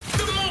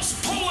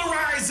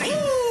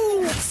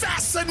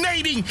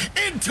fascinating,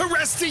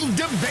 interesting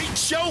debate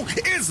show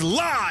is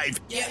live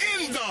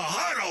in the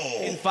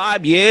huddle. In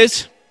 5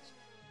 years,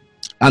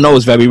 I know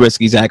it's very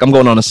risky, Zach. I'm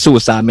going on a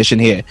suicide mission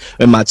here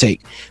in my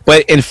take.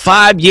 But in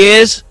 5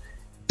 years,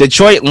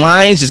 Detroit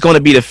Lions is going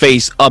to be the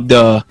face of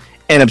the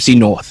NFC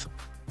North.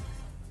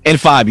 In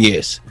 5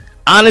 years.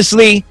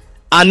 Honestly,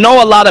 I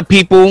know a lot of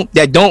people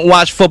that don't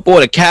watch football,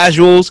 the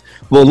casuals,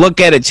 will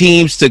look at a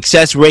team's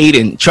success rate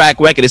and track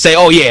record and say,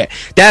 oh, yeah,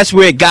 that's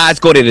where guys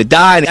go there to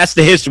die. And that's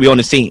the history on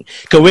the team.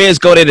 Careers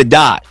go there to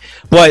die.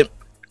 But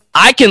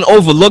I can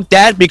overlook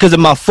that because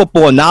of my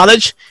football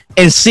knowledge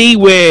and see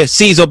where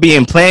seeds are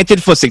being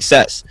planted for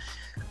success.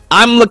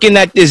 I'm looking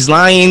at this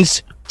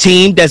Lions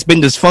team that's been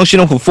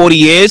dysfunctional for 40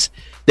 years.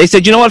 They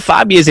said, you know what?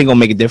 5 years ain't going to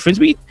make a difference.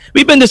 We've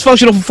been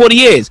dysfunctional for 40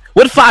 years.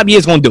 What 5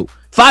 years going to do?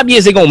 5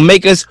 years ain't going to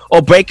make us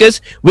or break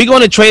us. We're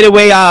going to trade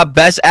away our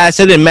best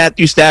asset in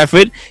Matthew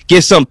Stafford,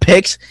 get some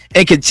picks,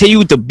 and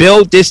continue to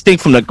build this thing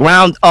from the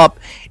ground up.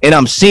 And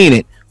I'm seeing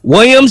it.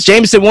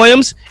 Jameson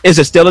Williams is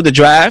a steal of the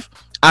draft.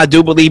 I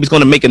do believe he's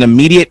going to make an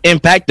immediate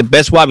impact. The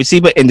best wide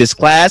receiver in this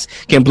class,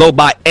 can blow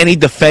by any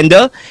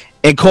defender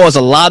and cause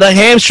a lot of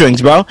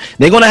hamstrings, bro.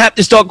 They're going to have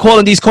to start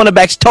calling these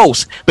cornerbacks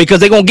toast because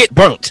they're going to get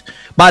burnt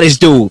by this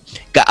dude.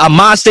 Got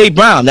Amon-Ra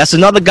Brown. That's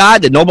another guy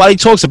that nobody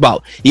talks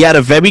about. He had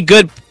a very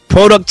good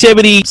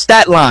productivity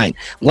stat line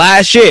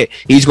last year.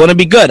 He's going to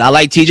be good. I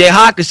like TJ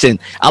Hawkinson.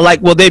 I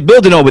like what they're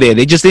building over there.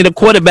 They just need a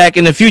quarterback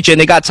in the future,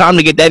 and they got time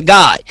to get that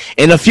guy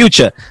in the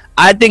future.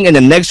 I think in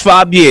the next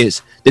 5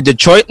 years, the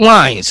Detroit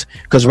Lions,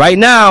 because right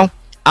now,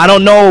 I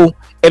don't know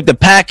if the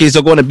Packers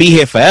are going to be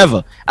here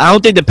forever. I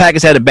don't think the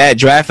Packers had a bad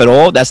draft at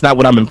all. That's not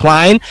what I'm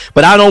implying.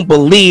 But I don't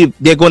believe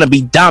they're going to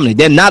be dominant.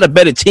 They're not a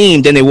better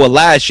team than they were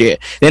last year.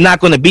 They're not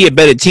going to be a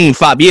better team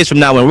 5 years from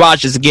now when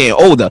Rodgers is getting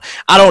older.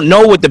 I don't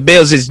know what the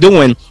Bills is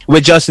doing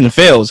with Justin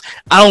Fields.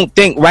 I don't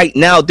think right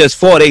now this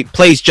they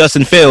place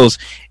Justin Fields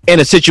in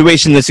a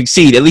situation to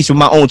succeed, at least with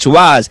my own two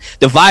eyes.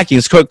 The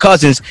Vikings, Kirk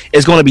Cousins,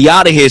 is going to be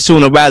out of here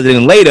sooner rather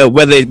than later,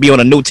 whether it be on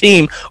a new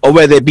team or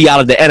whether it be out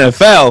of the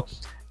NFL.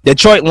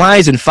 Detroit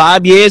Lions in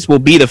 5 years will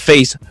be the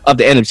face of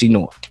the NFC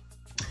North.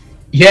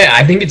 Yeah,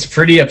 I think it's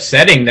pretty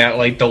upsetting that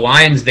like the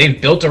Lions,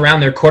 they've built around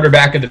their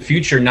quarterback of the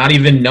future, not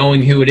even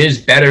knowing who it is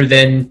better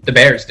than the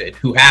Bears did,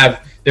 who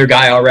have their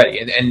guy already.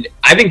 And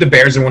I think the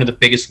Bears are one of the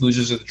biggest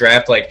losers of the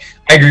draft. Like,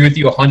 I agree with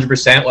you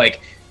 100%. Like,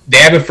 they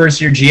have a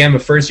first-year GM, a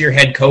first-year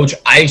head coach.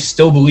 I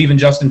still believe in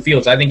Justin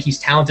Fields. I think he's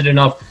talented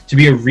enough to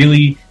be a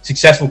really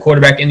successful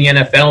quarterback in the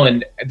NFL,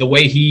 and the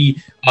way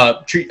he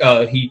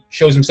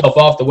shows himself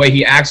off, the way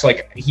he acts,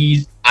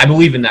 I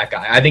believe in that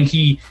guy. I think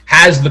he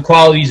has the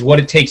qualities, what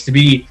it takes to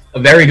be a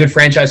very good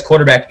franchise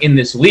quarterback in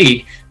this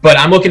league. But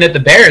I'm looking at the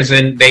Bears,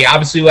 and they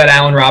obviously let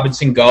Allen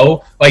Robinson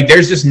go. Like,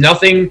 there's just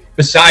nothing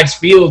besides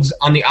Fields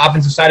on the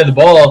offensive side of the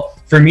ball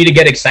for me to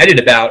get excited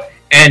about.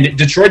 And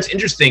Detroit's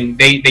interesting.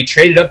 They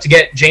traded up to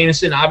get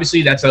Jameson.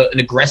 Obviously, that's an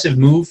aggressive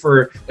move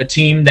for a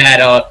team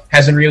that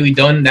hasn't really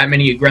done that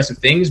many aggressive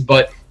things.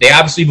 But they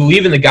obviously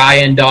believe in the guy.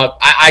 And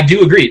I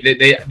do agree.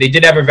 They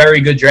did have a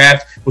very good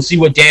draft. We'll see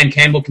what Dan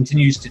Campbell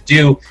continues to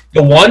do.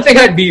 The one thing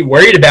I'd be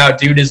worried about,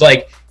 dude, is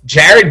like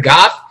Jared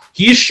Goff.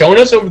 He's shown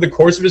us over the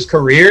course of his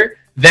career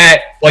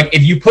that, like,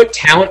 if you put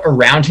talent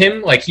around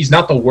him, like, he's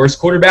not the worst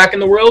quarterback in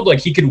the world.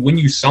 Like, he could win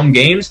you some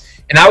games.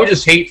 And I would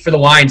just hate for the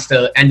Lions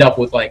to end up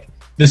with, like,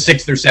 the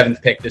 6th or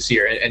 7th pick this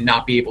year and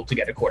not be able to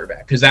get a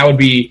quarterback, because that would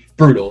be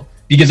brutal.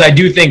 Because I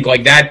do think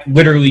like that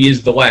literally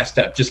is the last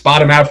step. Just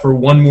bottom out for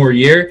one more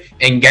year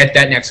and get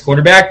that next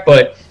quarterback,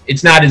 but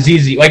it's not as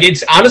easy. Like,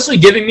 it's honestly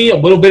giving me a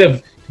little bit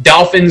of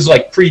Dolphins,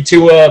 like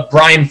pre-Tua,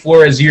 Brian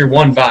Flores year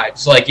one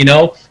vibes. Like, you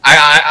know,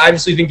 I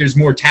obviously think there's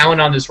more talent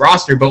on this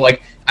roster, but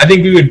like I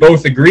think we would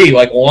both agree,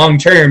 like long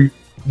term,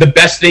 the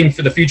best thing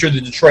for the future of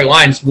the Detroit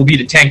Lions will be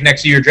to tank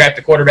next year, draft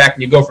a quarterback,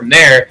 and you go from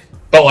there.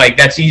 But, like,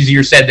 that's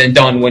easier said than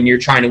done when you're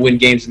trying to win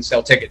games and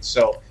sell tickets.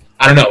 So,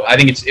 I don't know. I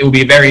think it will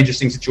be a very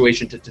interesting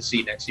situation to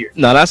see next year.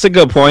 No, that's a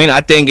good point.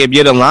 I think if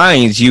you're the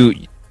Lions,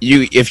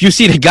 if you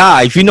see the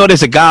guy, if you know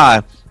there's a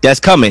guy that's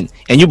coming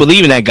and you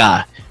believe in that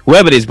guy,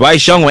 whoever it is,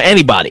 Bryce Young or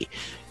anybody,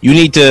 you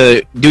need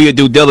to do your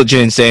due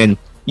diligence and,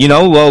 you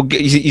know, well,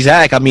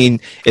 Zach, I mean,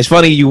 it's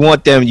funny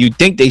you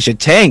think they should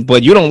tank,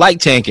 but you don't like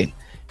tanking.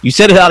 You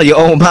said it out of your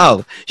own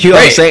mouth. You know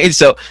what I'm saying?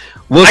 So,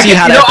 we'll see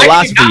how that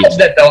philosophy is. I acknowledge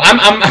that, though.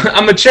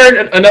 I'm mature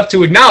enough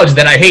to acknowledge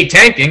that I hate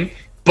tanking,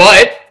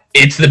 but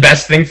it's the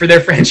best thing for their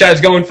franchise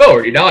going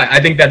forward. You know,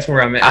 I think that's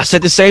where I'm at. I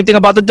said the same thing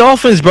about the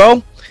Dolphins,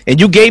 bro, and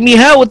you gave me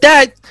hell with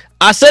that.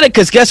 I said it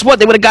because guess what?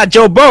 They would have got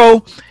Joe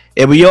Burrow,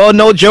 and we all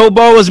know Joe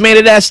Burrow was made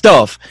of that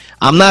stuff.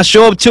 I'm not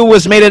sure if Tua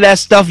was made of that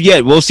stuff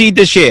yet. We'll see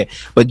this year.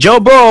 But Joe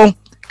Burrow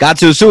got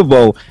to the Super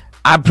Bowl.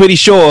 I'm pretty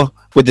sure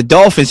with the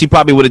Dolphins, he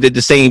probably would have did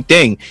the same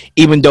thing,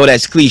 even though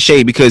that's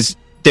cliche because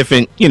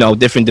different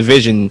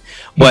division,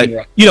 but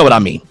you know what I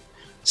mean.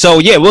 So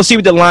yeah, we'll see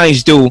what the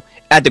Lions do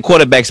at the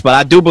quarterbacks, but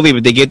I do believe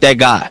if they get that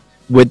guy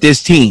with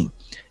this team,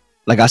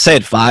 like I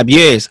said, 5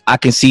 years, I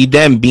can see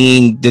them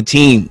being the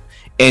team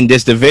in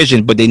this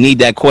division, but they need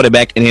that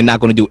quarterback, and they're not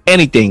going to do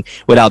anything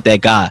without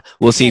that guy.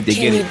 We'll see if they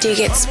get it. Can You Dig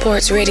It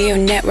Sports Radio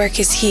Network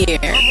is here.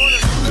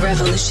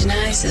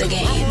 Revolutionize the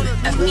game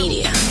of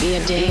media. Be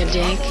a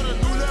dig.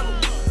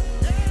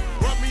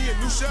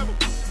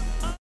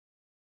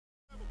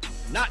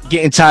 Not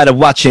getting tired of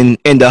watching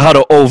In the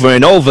Huddle over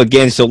and over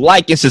again, so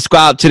like and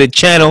subscribe to the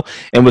channel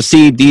and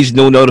receive these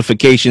new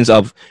notifications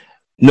of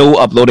new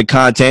uploaded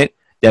content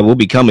that will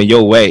be coming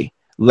your way.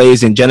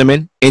 Ladies and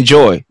gentlemen,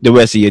 enjoy the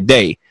rest of your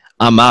day.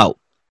 I'm out.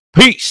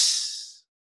 Peace.